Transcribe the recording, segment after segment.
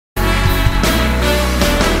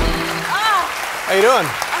How you doing?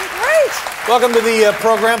 I'm great. Welcome to the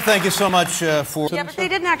program. Thank you so much for... Yeah, but they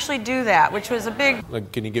didn't actually do that, which was a big...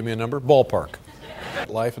 Can you give me a number? Ballpark.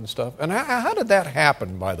 Life and stuff. And how did that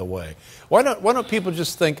happen, by the way? Why don't people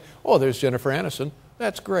just think, oh, there's Jennifer Aniston.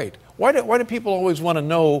 That's great. Why do people always want to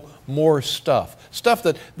know more stuff? Stuff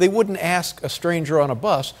that they wouldn't ask a stranger on a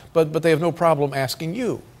bus, but they have no problem asking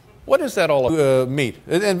you. What is that all about? Meet.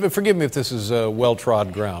 And forgive me if this is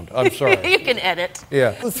well-trod ground. I'm sorry. You can edit.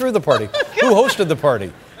 Yeah. Who threw the party? Who hosted the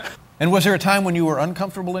party? And was there a time when you were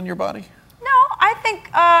uncomfortable in your body? No, I think,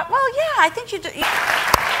 well, yeah, I think you do.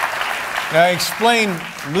 Now explain,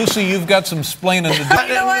 Lucy, you've got some splaining to do.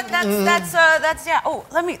 You know what, that's, yeah. Oh,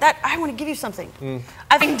 I want to give you something.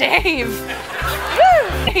 I think Dave.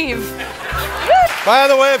 Woo, Dave. Woo. By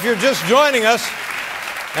the way, if you're just joining us,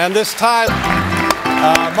 and this time,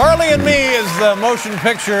 Marley and Me is the motion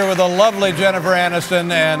picture with the lovely Jennifer Aniston,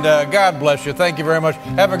 and God bless you. Thank you very much.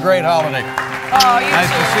 Have a great holiday. Oh, you nice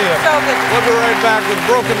too. to see you. So good. We'll be right back with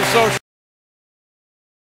Broken Social.